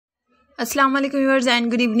Assalamu alaikum viewers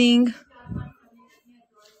and good evening.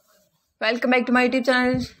 Welcome back to my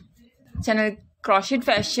YouTube channel Crochet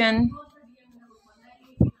Fashion.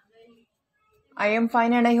 I am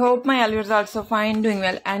fine and I hope my viewers are also fine, doing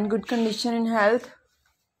well and good condition in health.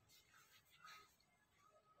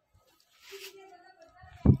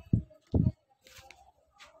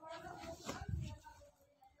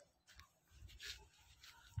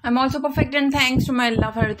 I'm also perfect and thanks to my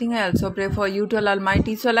Allah for everything. I also pray for you to Allah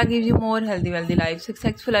Almighty so Allah gives you more healthy, wealthy life,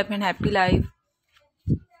 successful life and happy life.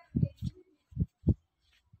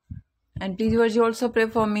 And please viewers, you also pray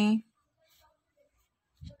for me.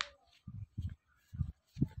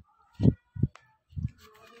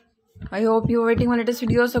 I hope you're waiting for latest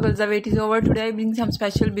videos. So girls, the wait is over. Today I bring some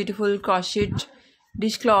special beautiful crochet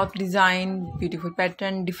dishcloth design, beautiful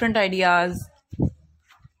pattern, different ideas.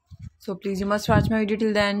 So please you must watch my video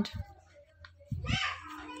till the end.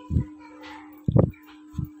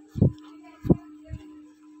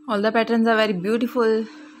 All the patterns are very beautiful,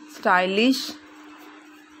 stylish.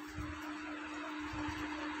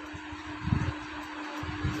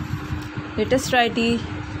 Latest variety,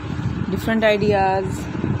 different ideas.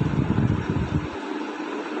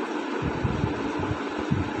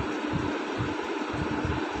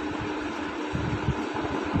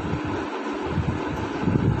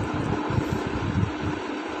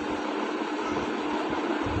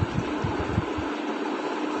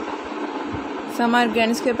 Some are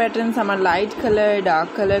grand square patterns, some are light color,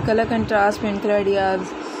 dark color, color contrast, print color ideas,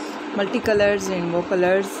 multicolors, rainbow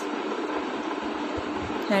colors,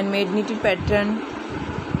 handmade knitted pattern.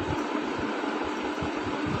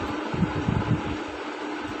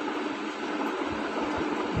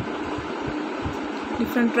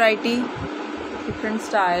 Different variety, different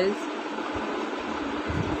styles.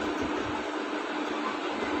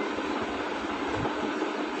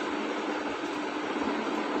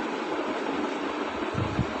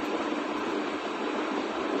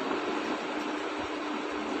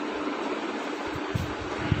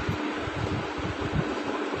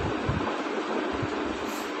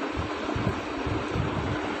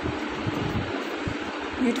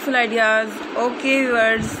 Beautiful ideas. Okay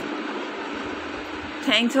viewers,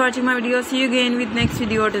 thanks for watching my video. See you again with next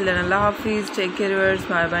video. Till then, Allah Hafiz. Take care viewers.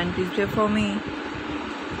 Bye bye and please pray for me.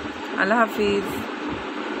 Allah Hafiz.